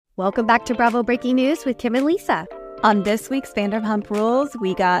Welcome back to Bravo Breaking News with Kim and Lisa. On this week's Vanderpump Rules,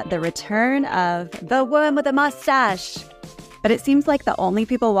 we got the return of the woman with a mustache. But it seems like the only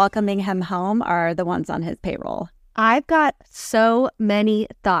people welcoming him home are the ones on his payroll. I've got so many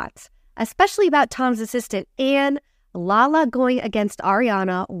thoughts, especially about Tom's assistant and Lala going against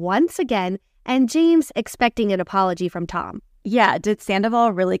Ariana once again and James expecting an apology from Tom. Yeah, did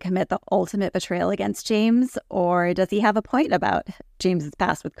Sandoval really commit the ultimate betrayal against James, or does he have a point about James's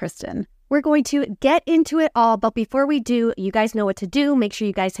past with Kristen? We're going to get into it all, but before we do, you guys know what to do. Make sure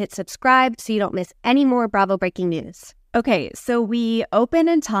you guys hit subscribe so you don't miss any more Bravo Breaking News. Okay, so we open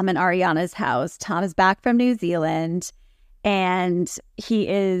in Tom and Ariana's house. Tom is back from New Zealand, and he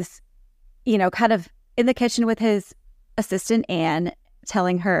is, kind of in the kitchen with his assistant, Anne,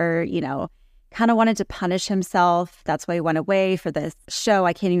 telling her, kind of wanted to punish himself. That's why he went away for this show.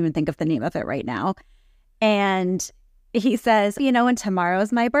 I can't even think of the name of it right now. And he says, and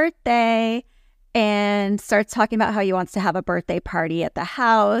tomorrow's my birthday, and starts talking about how he wants to have a birthday party at the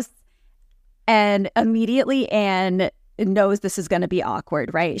house. And immediately Anne knows this is going to be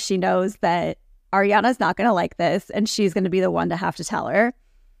awkward, right? She knows that Ariana's not going to like this, and she's going to be the one to have to tell her.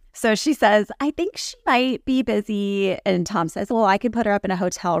 So she says, I think she might be busy. And Tom says, well, I could put her up in a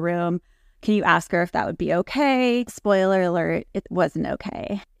hotel room. Can you ask her if that would be okay? Spoiler alert, it wasn't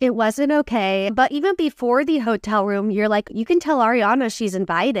okay. It wasn't okay. But even before the hotel room, you're like, you can tell Ariana she's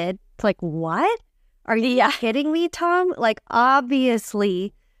invited. It's like, what? Are you kidding me, Tom? Like,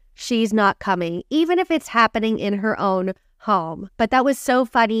 obviously, she's not coming, even if it's happening in her own home. But that was so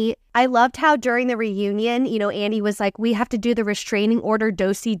funny. I loved how during the reunion, Andy was like, we have to do the restraining order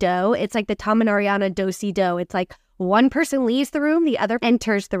do-si-do. It's like the Tom and Ariana do-si-do. It's like one person leaves the room, the other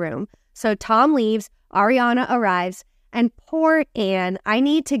enters the room. So Tom leaves, Ariana arrives, and poor Anne, I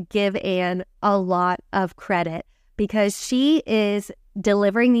need to give Anne a lot of credit because she is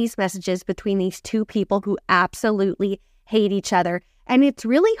delivering these messages between these two people who absolutely hate each other. And it's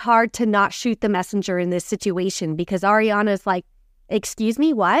really hard to not shoot the messenger in this situation because Ariana's like, excuse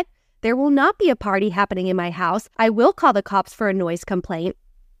me, what? There will not be a party happening in my house. I will call the cops for a noise complaint.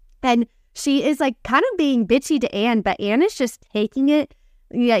 And she is like kind of being bitchy to Anne, but Anne is just taking it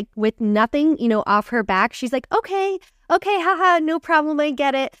like with nothing, off her back. She's like, okay, haha, no problem, I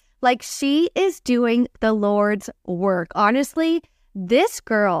get it. Like she is doing the Lord's work. Honestly, this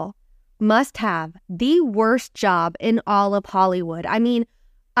girl must have the worst job in all of Hollywood. I mean,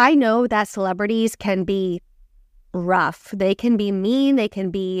 I know that celebrities can be rough. They can be mean, they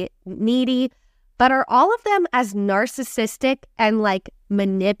can be needy, but are all of them as narcissistic and like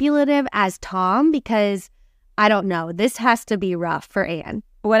manipulative as Tom? Because I don't know. This has to be rough for Anne.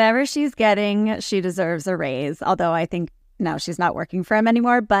 Whatever she's getting, she deserves a raise. Although I think now she's not working for him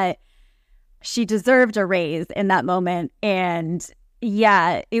anymore, but she deserved a raise in that moment. And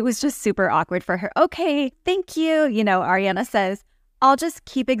yeah, it was just super awkward for her. Okay, thank you. Ariana says, I'll just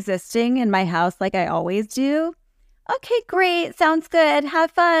keep existing in my house like I always do. Okay, great. Sounds good.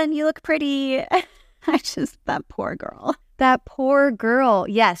 Have fun. You look pretty. That poor girl. That poor girl.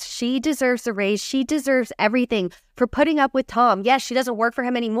 Yes, she deserves a raise. She deserves everything for putting up with Tom. Yes, she doesn't work for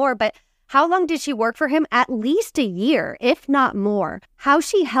him anymore, but how long did she work for him? At least a year, if not more. How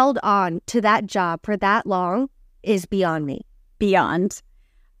she held on to that job for that long is beyond me. Beyond.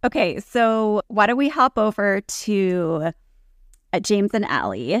 Okay, so why don't we hop over to James and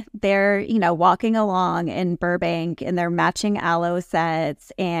Allie. They're, walking along in Burbank in their matching aloe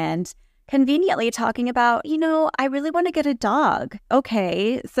sets and conveniently talking about, I really want to get a dog.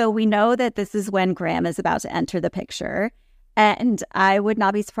 Okay, so we know that this is when Graham is about to enter the picture. And I would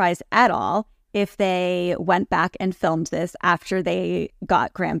not be surprised at all if they went back and filmed this after they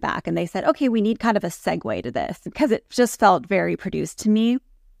got Graham back. And they said, okay, we need kind of a segue to this because it just felt very produced to me.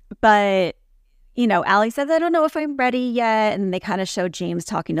 But, Allie says, I don't know if I'm ready yet. And they kind of show James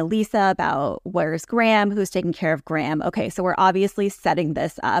talking to Lisa about where's Graham, who's taking care of Graham. Okay, so we're obviously setting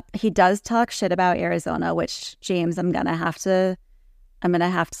this up. He does talk shit about Arizona, which, James, I'm going to have to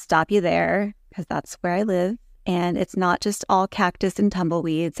stop you there because that's where I live. And it's not just all cactus and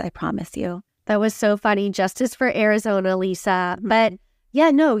tumbleweeds, I promise you. That was so funny. Justice for Arizona, Lisa. But yeah,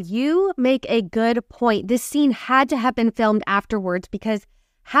 no, you make a good point. This scene had to have been filmed afterwards because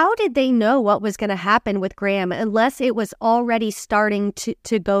how did they know what was going to happen with Graham unless it was already starting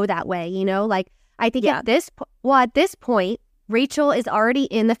to go that way, Like, I think at this point, Rachel is already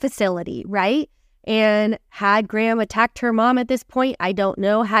in the facility, right? And had Graham attacked her mom at this point? I don't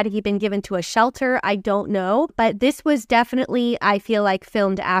know. Had he been given to a shelter? I don't know. But this was definitely, I feel like,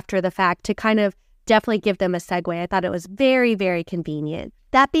 filmed after the fact to kind of definitely give them a segue. I thought it was very, very convenient.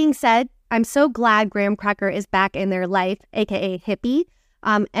 That being said, I'm so glad Graham Cracker is back in their life, aka Hippie.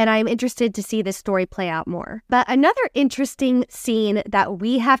 And I'm interested to see this story play out more. But another interesting scene that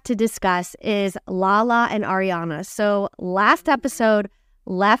we have to discuss is Lala and Ariana. So last episode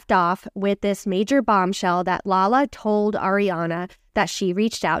left off with this major bombshell that Lala told Ariana that she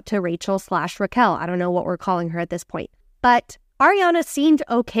reached out to Rachel/Raquel. I don't know what we're calling her at this point. But Ariana seemed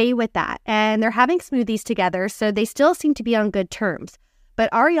okay with that, and they're having smoothies together, so they still seem to be on good terms.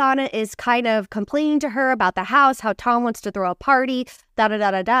 But Ariana is kind of complaining to her about the house, how Tom wants to throw a party,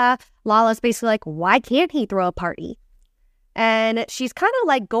 da-da-da-da-da. Lala's basically like, why can't he throw a party? And she's kind of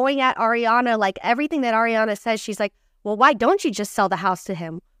like going at Ariana, like everything that Ariana says, she's like, well, why don't you just sell the house to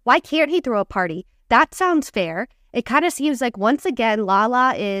him? Why can't he throw a party? That sounds fair. It kind of seems like, once again,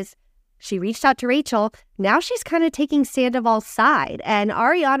 she reached out to Rachel. Now she's kind of taking Sandoval's side. And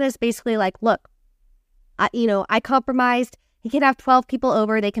Ariana is basically like, look, I compromised. He can have 12 people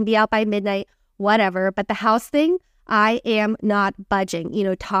over. They can be out by midnight, whatever. But the house thing, I am not budging.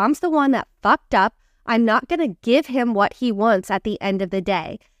 Tom's the one that fucked up. I'm not going to give him what he wants at the end of the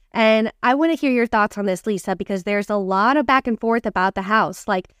day. And I want to hear your thoughts on this, Lisa, because there's a lot of back and forth about the house.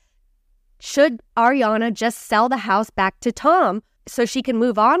 Like, should Ariana just sell the house back to Tom so she can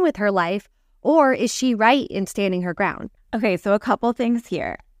move on with her life? Or is she right in standing her ground? Okay, so a couple things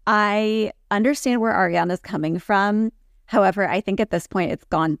here. I understand where Ariana's coming from. However, I think at this point it's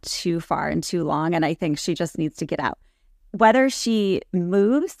gone too far and too long, and I think she just needs to get out. Whether she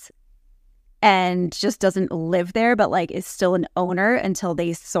moves and just doesn't live there, but like is still an owner until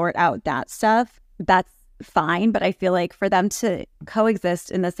they sort out that stuff, that's fine. But I feel like for them to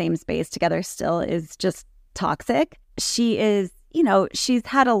coexist in the same space together still is just toxic. She is, she's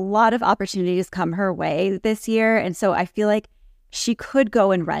had a lot of opportunities come her way this year. And so I feel like she could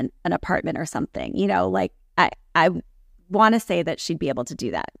go and rent an apartment or something, I want to say that she'd be able to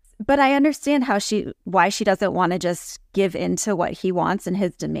do that. But I understand why she doesn't want to just give in to what he wants and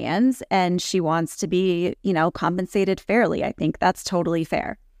his demands. And she wants to be, compensated fairly. I think that's totally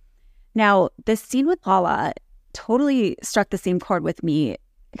fair. Now, this scene with Lala totally struck the same chord with me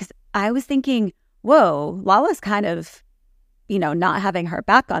because I was thinking, whoa, Lala's kind of, not having her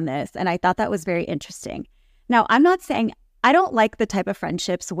back on this. And I thought that was very interesting. Now, I'm not saying I don't like the type of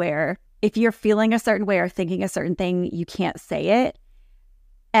friendships where if you're feeling a certain way or thinking a certain thing, you can't say it.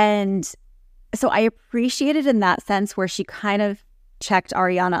 And so I appreciated in that sense where she kind of checked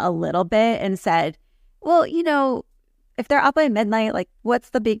Ariana a little bit and said, well, if they're up by midnight, like, what's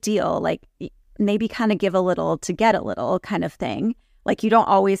the big deal? Like, maybe kind of give a little to get a little kind of thing. Like, you don't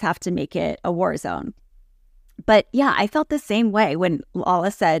always have to make it a war zone. But yeah, I felt the same way when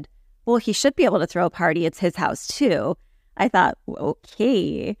Lala said, well, he should be able to throw a party. It's his house too. I thought,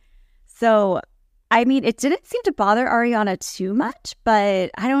 okay. So I mean, it didn't seem to bother Ariana too much,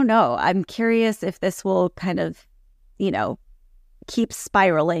 but I don't know. I'm curious if this will kind of, keep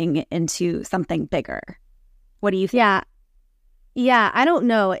spiraling into something bigger. What do you think? Yeah, I don't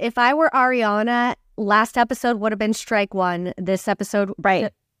know. If I were Ariana, last episode would have been strike one. This episode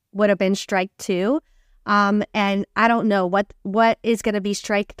would have been strike two. And I don't know what is going to be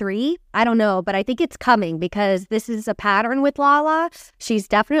strike three. I don't know, but I think it's coming because this is a pattern with Lala. She's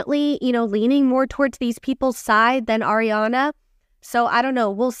definitely, leaning more towards these people's side than Ariana. So I don't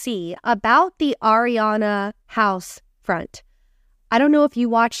know. We'll see. About the Ariana house front. I don't know if you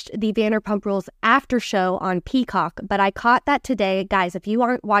watched the Vanderpump Rules after show on Peacock, but I caught that today. Guys, if you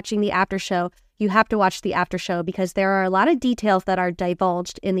aren't watching the after show, you have to watch the after show because there are a lot of details that are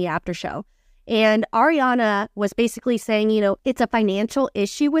divulged in the after show. And Ariana was basically saying, it's a financial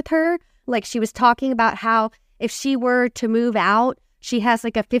issue with her. Like, she was talking about how if she were to move out, she has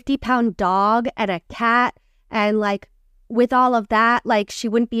like a 50-pound dog and a cat. And like, with all of that, like, she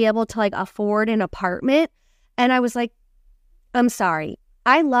wouldn't be able to like afford an apartment. And I was like, I'm sorry.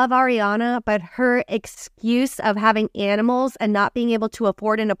 I love Ariana, but her excuse of having animals and not being able to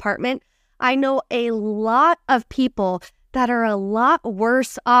afford an apartment, I know a lot of people that are a lot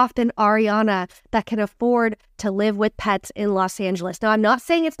worse off than Ariana that can afford to live with pets in Los Angeles. Now, I'm not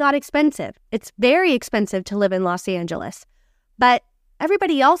saying it's not expensive. It's very expensive to live in Los Angeles, but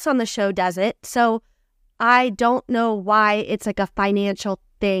everybody else on the show does it. So I don't know why it's like a financial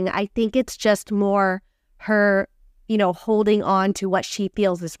thing. I think it's just more her, holding on to what she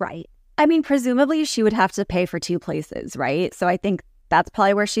feels is right. I mean, presumably she would have to pay for two places, right? So I think that's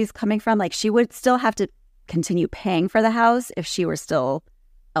probably where she's coming from. Like, she would still have to continue paying for the house if she were still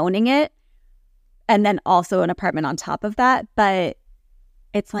owning it, and then also an apartment on top of that. But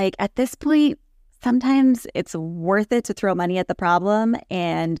it's like, at this point, sometimes it's worth it to throw money at the problem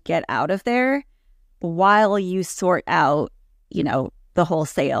and get out of there while you sort out, the whole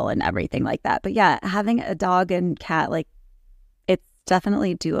sale and everything like that. But yeah, having a dog and cat, like, it's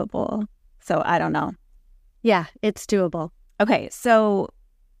definitely doable. So I don't know. Yeah, it's doable. Okay, so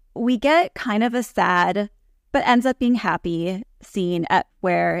we get kind of a sad, but ends up being happy scene at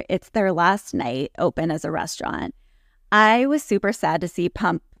where it's their last night open as a restaurant. I was super sad to see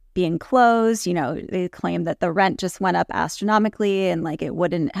Pump being closed. You know, they claim that the rent just went up astronomically and like it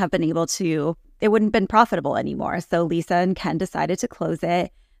wouldn't have been profitable anymore. So Lisa and Ken decided to close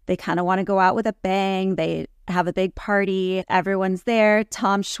it. They kind of want to go out with a bang. They have a big party. Everyone's there.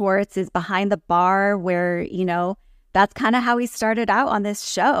 Tom Schwartz is behind the bar where, you know, that's kind of how he started out on this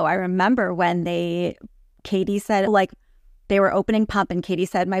show. I remember when Katie said, like, they were opening Pump and Katie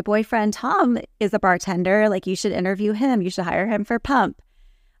said, my boyfriend Tom is a bartender. Like, you should interview him. You should hire him for Pump.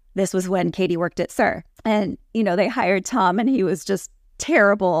 This was when Katie worked at SUR. And, you know, they hired Tom and he was just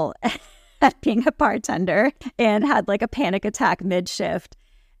terrible at being a bartender and had like a panic attack mid-shift.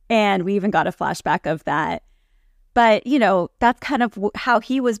 And we even got a flashback of that. But, you know, that's kind of how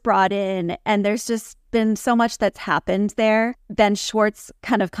he was brought in. And there's just been so much that's happened there. Then Schwartz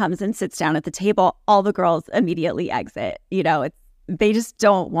kind of comes and sits down at the table. All the girls immediately exit. You know, they just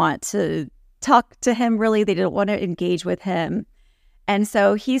don't want to talk to him, really. They don't want to engage with him. And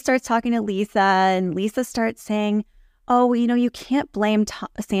so he starts talking to Lisa, and Lisa starts saying, oh, well, you know, you can't blame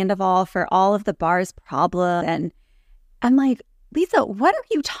Sandoval for all of the bar's problem. And I'm like, Lisa, what are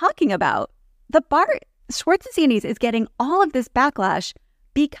you talking about? The bar, Schwartz and Sandy's, is getting all of this backlash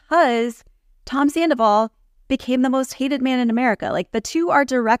because Tom Sandoval became the most hated man in America. Like, the two are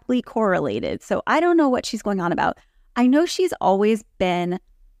directly correlated. So I don't know what she's going on about. I know she's always been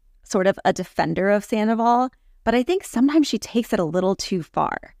sort of a defender of Sandoval, but I think sometimes she takes it a little too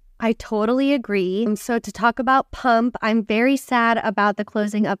far. I totally agree. So to talk about Pump, I'm very sad about the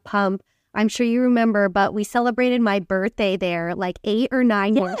closing of Pump. I'm sure you remember, but we celebrated my birthday there like 8 or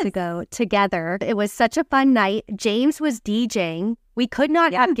 9 years ago together. It was such a fun night. James was DJing. We could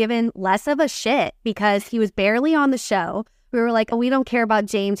not have given less of a shit because he was barely on the show. We were like, oh, we don't care about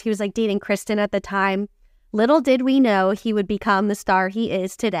James. He was like dating Kristen at the time. Little did we know he would become the star he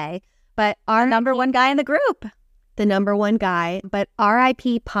is today. But our number one guy in the group. The number one guy. But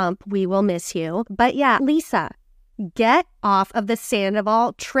R.I.P. Pump, we will miss you. But yeah, Lisa, get off of the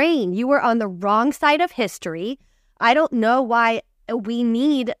Sandoval train. You were on the wrong side of history. I don't know why we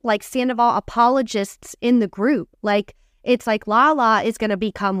need like Sandoval apologists in the group. Like, it's like Lala is going to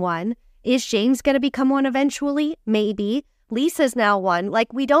become one. Is James going to become one eventually? Maybe. Lisa's now one.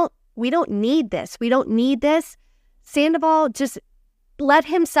 Like, we don't need this. We don't need this. Sandoval, just let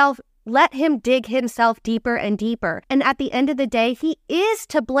him dig himself deeper and deeper. And at the end of the day, he is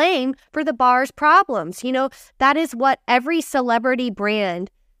to blame for the bar's problems. You know, that is what every celebrity brand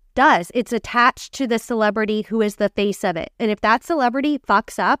does. It's attached to the celebrity who is the face of it. And if that celebrity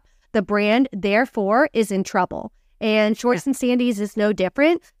fucks up, the brand, therefore, is in trouble. And Schwartz and Sandy's is no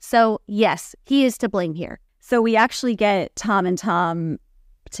different. So, yes, he is to blame here. So we actually get Tom and Tom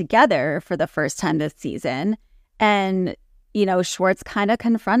together for the first time this season. And, you know, Schwartz kind of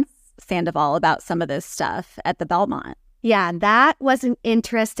confronts Sandoval about some of this stuff at the Belmont. Yeah, that was an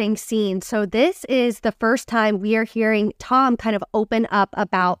interesting scene. So this is the first time we are hearing Tom kind of open up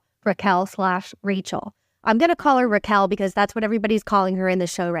about Raquel/Rachel. I'm going to call her Raquel because that's what everybody's calling her in the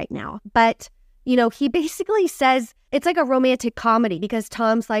show right now. But, you know, he basically says it's like a romantic comedy because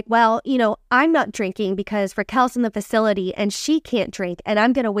Tom's like, well, you know, I'm not drinking because Raquel's in the facility and she can't drink and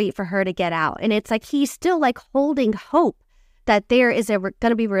I'm going to wait for her to get out. And it's like he's still like holding hope that there is going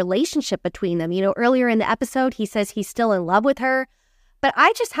to be a relationship between them. You know, earlier in the episode, he says he's still in love with her. But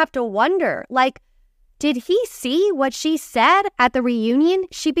I just have to wonder, like, did he see what she said at the reunion?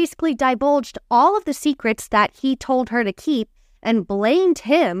 She basically divulged all of the secrets that he told her to keep and blamed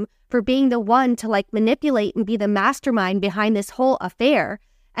him for being the one to like manipulate and be the mastermind behind this whole affair.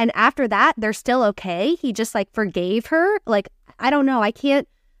 And after that, they're still okay. He just like forgave her. Like, I don't know.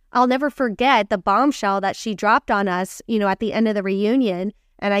 I'll never forget the bombshell that she dropped on us, you know, at the end of the reunion.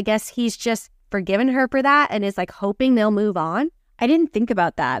 And I guess he's just forgiven her for that and is like hoping they'll move on. I didn't think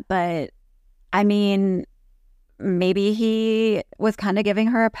about that, but I mean, maybe he was kind of giving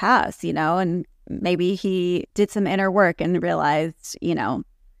her a pass, you know, and maybe he did some inner work and realized, you know,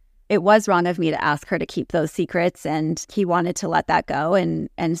 it was wrong of me to ask her to keep those secrets, and he wanted to let that go and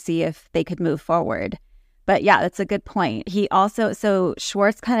see if they could move forward. But yeah, that's a good point. He also, so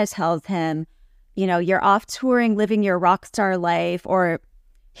Schwartz kind of tells him, you know, you're off touring, living your rock star life, or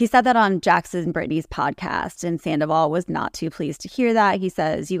he said that on Jackson and Brittany's podcast, and Sandoval was not too pleased to hear that. He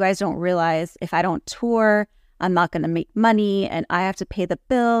says, you guys don't realize if I don't tour, I'm not going to make money and I have to pay the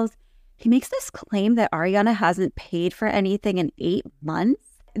bills. He makes this claim that Ariana hasn't paid for anything in 8 months.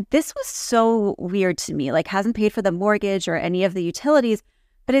 This was so weird to me. Like, hasn't paid for the mortgage or any of the utilities.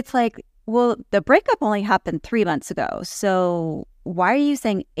 But it's like, well, the breakup only happened 3 months ago. So why are you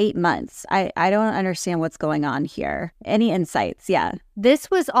saying 8 months? I don't understand what's going on here. Any insights? Yeah.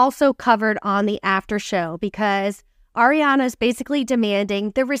 This was also covered on the after show because Ariana's basically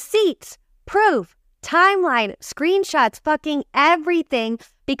demanding the receipts, proof, timeline, screenshots, fucking everything,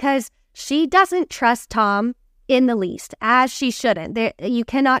 because she doesn't trust Tom in the least, as she shouldn't. You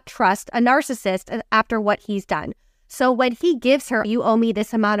cannot trust a narcissist after what he's done. So when he gives her, you owe me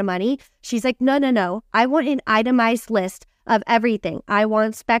this amount of money, she's like, no. I want an itemized list of everything. I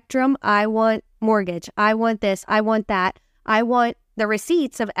want spectrum. I want mortgage. I want this. I want that. I want the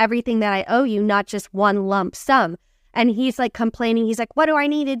receipts of everything that I owe you, not just one lump sum. And he's like complaining. He's like, what do I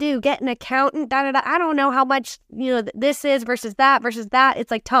need to do? Get an accountant? Da-da-da. I don't know how much, this is versus that versus that.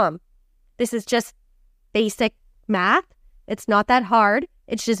 It's like, Tom, this is just basic math. It's not that hard.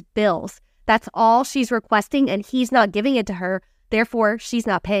 It's just bills. That's all she's requesting, and he's not giving it to her. Therefore, she's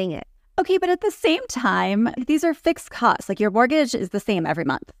not paying it. Okay, but at the same time, these are fixed costs. Like, your mortgage is the same every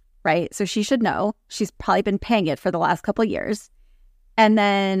month, right? So she should know. She's probably been paying it for the last couple of years. And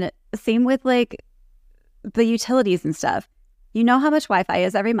then same with like the utilities and stuff. You know how much Wi-Fi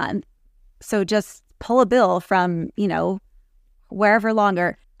is every month. So just pull a bill from, wherever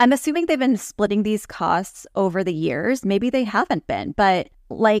longer. I'm assuming they've been splitting these costs over the years. Maybe they haven't been, but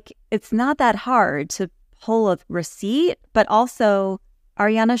like, it's not that hard to pull a receipt, but also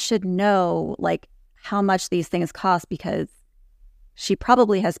Ariana should know like how much these things cost because she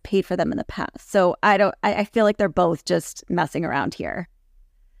probably has paid for them in the past. So I feel like they're both just messing around here.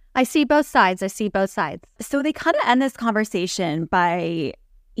 I see both sides. So they kind of end this conversation by,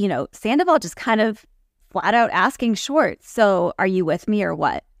 Sandoval just kind of flat out asking Schwartz, so are you with me or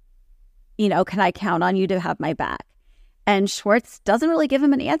what? Can I count on you to have my back? And Schwartz doesn't really give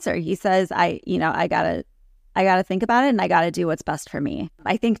him an answer. He says, I gotta think about it and I gotta do what's best for me.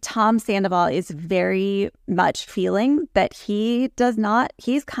 I think Tom Sandoval is very much feeling that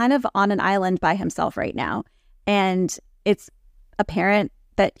he's kind of on an island by himself right now. And it's apparent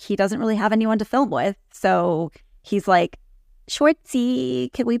that he doesn't really have anyone to film with. So he's like,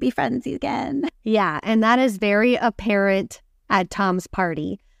 Schwartzy, can we be friends again? Yeah, and that is very apparent at Tom's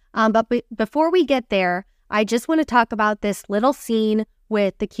party. But before we get there, I just want to talk about this little scene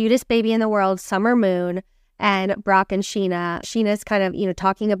with the cutest baby in the world, Summer Moon, and Brock and Sheena. Sheena's kind of,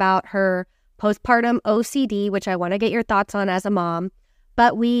 talking about her postpartum OCD, which I want to get your thoughts on as a mom.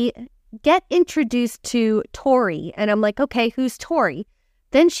 But we get introduced to Tori, and I'm like, okay, who's Tori?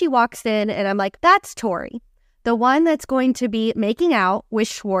 Then she walks in, and I'm like, that's Tori, the one that's going to be making out with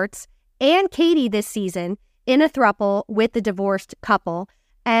Schwartz and Katie this season in a throuple with the divorced couple.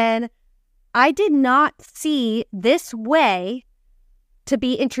 And I did not see this way to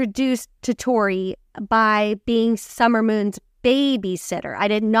be introduced to Tori by being Summer Moon's babysitter. I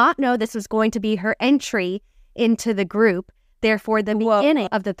did not know this was going to be her entry into the group, therefore the beginning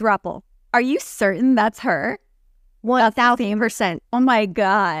of the throuple. Are you certain that's her? 1,000%. Oh my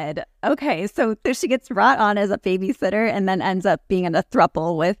God. Okay, so she gets brought on as a babysitter and then ends up being in a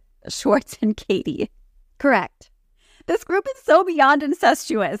throuple with Schwartz and Katie. Correct. This group is so beyond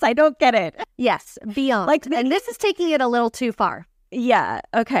incestuous. I don't get it. Yes, beyond. And this is taking it a little too far. Yeah.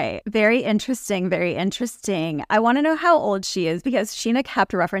 Okay. Very interesting. Very interesting. I want to know how old she is because Sheena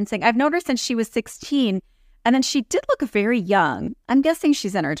kept referencing, I've known her since she was 16. And then she did look very young. I'm guessing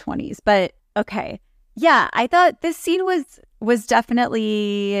she's in her 20s, but okay. Yeah. I thought this scene was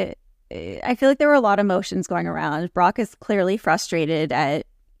definitely, I feel like there were a lot of emotions going around. Brock is clearly frustrated at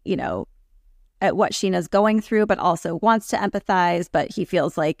what Sheena's going through, but also wants to empathize. But he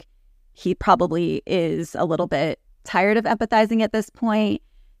feels like he probably is a little bit tired of empathizing at this point.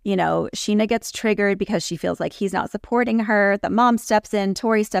 Sheena gets triggered because she feels like he's not supporting her. The mom steps in,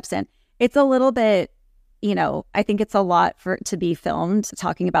 Tori steps in. It's a little bit, I think it's a lot to be filmed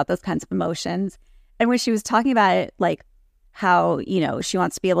talking about those kinds of emotions. And when she was talking about it, like how, she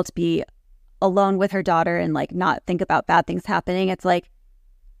wants to be able to be alone with her daughter and like not think about bad things happening. It's like,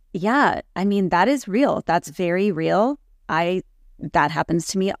 yeah, I mean, that is real. That's very real. That happens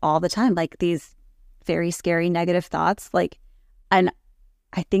to me all the time. Like these very scary negative thoughts. Like, and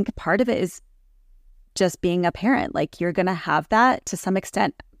I think part of it is just being a parent. Like you're going to have that to some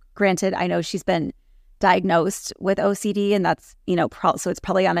extent. Granted, I know she's been diagnosed with OCD and that's, so it's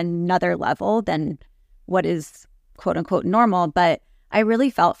probably on another level than what is quote unquote normal. But I really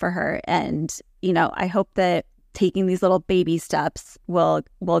felt for her. And, I hope that taking these little baby steps will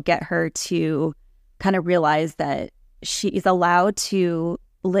get her to kind of realize that she is allowed to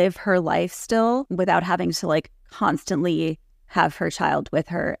live her life still without having to like constantly have her child with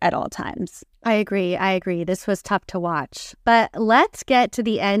her at all times. I agree. This was tough to watch. But let's get to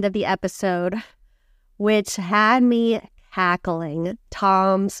the end of the episode, which had me cackling.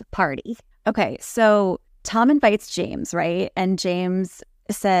 Tom's party. Okay, so Tom invites James, right? And James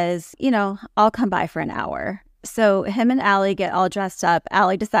says, I'll come by for an hour. So him and Allie get all dressed up.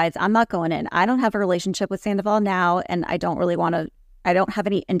 Allie decides, I'm not going in. I don't have a relationship with Sandoval now, and I don't have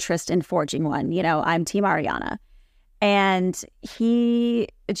any interest in forging one. I'm Team Ariana. And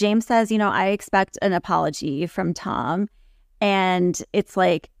James says, I expect an apology from Tom. And it's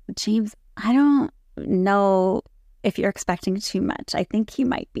like, James, I don't know if you're expecting too much. I think he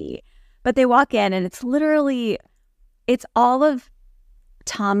might be. But they walk in and it's all of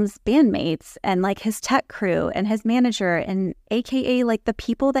Tom's bandmates and like his tech crew and his manager and AKA like the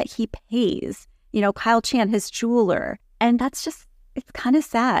people that he pays, Kyle Chan, his jeweler. And that's just, it's kind of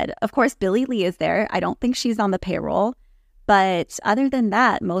sad. Of course, Billie Lee is there. I don't think she's on the payroll. But other than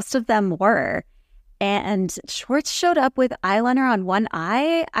that, most of them were. And Schwartz showed up with eyeliner on one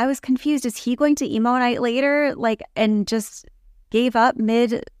eye. I was confused. Is he going to emo night later? And just gave up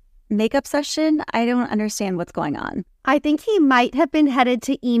mid-makeup session? I don't understand what's going on. I think he might have been headed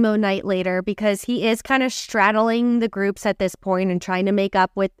to emo night later because he is kind of straddling the groups at this point and trying to make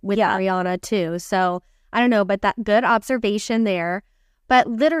up with Ariana too. So I don't know, but that good observation there. But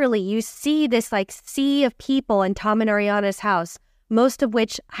literally you see this like sea of people in Tom and Ariana's house, most of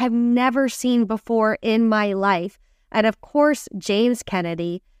which I've never seen before in my life. And of course, James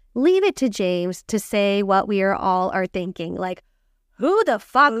Kennedy, leave it to James to say what we all are thinking. Like, who the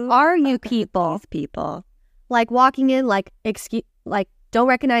fuck are you people? These people. Like walking in, don't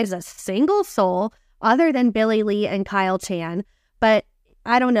recognize a single soul other than Billie Lee and Kyle Chan. But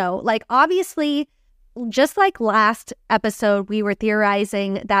I don't know, like obviously, just like last episode, we were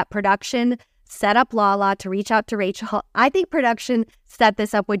theorizing that production set up Lala to reach out to Rachel. I think production set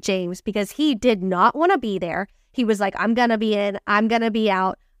this up with James because he did not want to be there. He was like, I'm going to be in, I'm going to be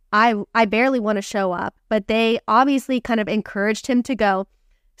out. I barely want to show up. But they obviously kind of encouraged him to go.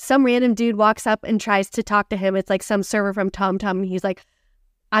 Some random dude walks up and tries to talk to him. It's like some server from TomTom. He's like,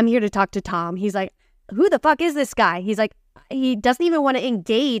 I'm here to talk to Tom. He's like, who the fuck is this guy? He's like, he doesn't even want to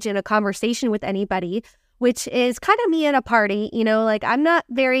engage in a conversation with anybody, which is kind of me at a party. Like I'm not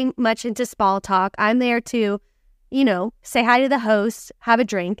very much into small talk. I'm there to, say hi to the host, have a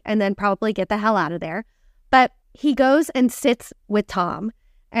drink, and then probably get the hell out of there. But he goes and sits with Tom.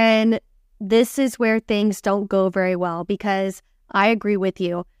 And this is where things don't go very well because I agree with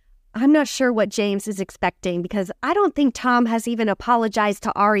you. I'm not sure what James is expecting because I don't think Tom has even apologized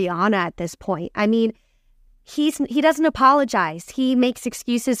to Ariana at this point. I mean, he doesn't apologize. He makes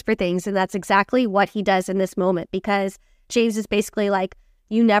excuses for things, and that's exactly what he does in this moment because James is basically like,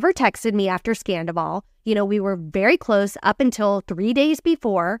 you never texted me after Sandoval. We were very close up until 3 days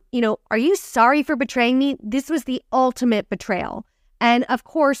before. Are you sorry for betraying me? This was the ultimate betrayal. And of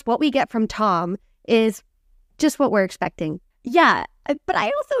course, what we get from Tom is just what we're expecting. Yeah, but I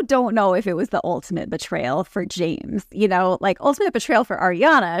also don't know if it was the ultimate betrayal for James. Like ultimate betrayal for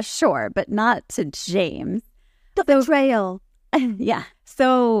Ariana, sure, but not to James. The betrayal. Yeah.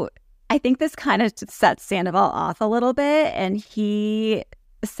 So I think this kind of sets Sandoval off a little bit. And he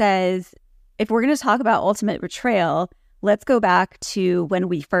says, if we're going to talk about ultimate betrayal, let's go back to when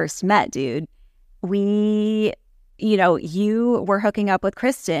we first met, dude. You were hooking up with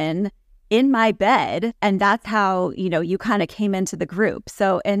Kristen in my bed. And that's how, you kind of came into the group.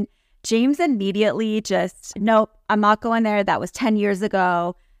 So, and James immediately just, nope, I'm not going there. That was 10 years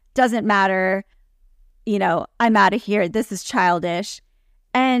ago. Doesn't matter. I'm out of here. This is childish.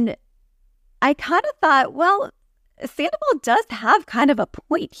 And I kind of thought, well, Sandoval does have kind of a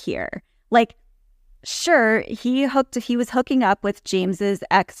point here. Like, sure, he was hooking up with James's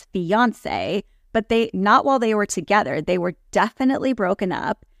ex-fiance, but not while they were together. They were definitely broken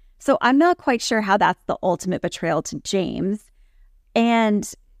up. So I'm not quite sure how that's the ultimate betrayal to James.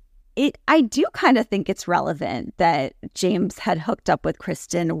 And I do kind of think it's relevant that James had hooked up with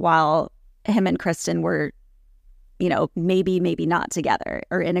Kristen while him and Kristen were, maybe not together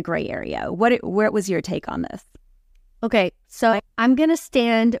or in a gray area. What was your take on this? Okay, so I'm going to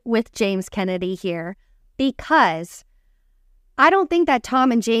stand with James Kennedy here because I don't think that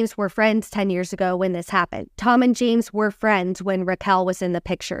Tom and James were friends 10 years ago when this happened. Tom and James were friends when Raquel was in the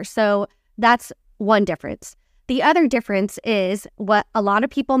picture. So that's one difference. The other difference is what a lot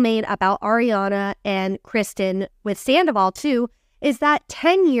of people made about Ariana and Kristen with Sandoval too, is that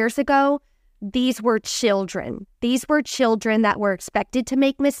 10 years ago, these were children. These were children that were expected to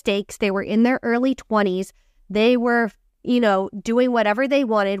make mistakes. They were in their early 20s. They were, doing whatever they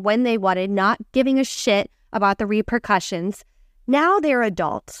wanted when they wanted, not giving a shit about the repercussions. now they're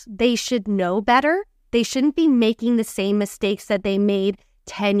adults. They should know better. They shouldn't be making the same mistakes that they made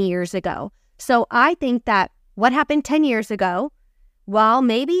 10 years ago. So I think that what happened 10 years ago, while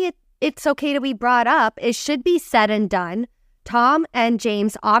maybe it's okay to be brought up, it should be said and done. Tom and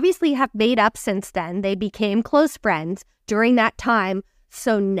James obviously have made up since then. They became close friends during that time.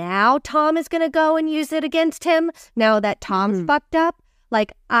 So now Tom is going to go and use it against him now that Tom's fucked up.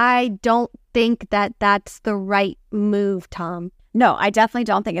 Like, I don't think that that's the right move, Tom. No, I definitely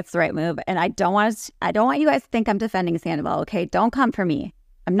don't think it's the right move. And I don't want you guys to think I'm defending Sandoval, okay? Don't come for me.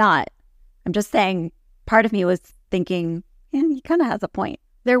 I'm not. I'm just saying part of me was thinking, he kind of has a point.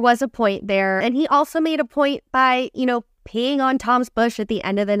 There was a point there. And he also made a point by, peeing on Tom's bush at the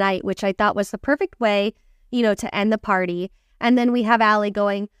end of the night, which I thought was the perfect way, to end the party. And then we have Allie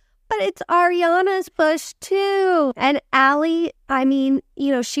going, but it's Ariana's bush too. And Allie,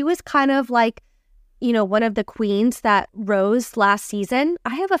 she was kind of like, one of the queens that rose last season.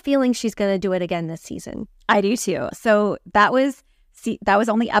 I have a feeling she's going to do it again this season. I do too. So that was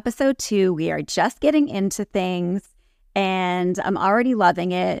only episode 2. We are just getting into things and I'm already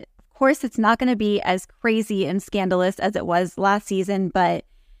loving it. Of course, it's not going to be as crazy and scandalous as it was last season, but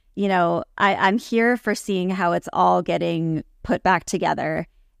I'm here for seeing how it's all getting put back together.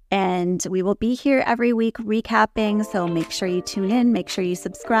 And we will be here every week recapping. So make sure you tune in, make sure you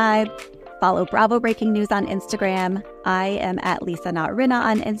subscribe, follow Bravo Breaking News on Instagram. I am at Lisa Not Rinna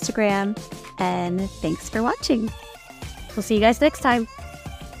on Instagram. And thanks for watching. We'll see you guys next time.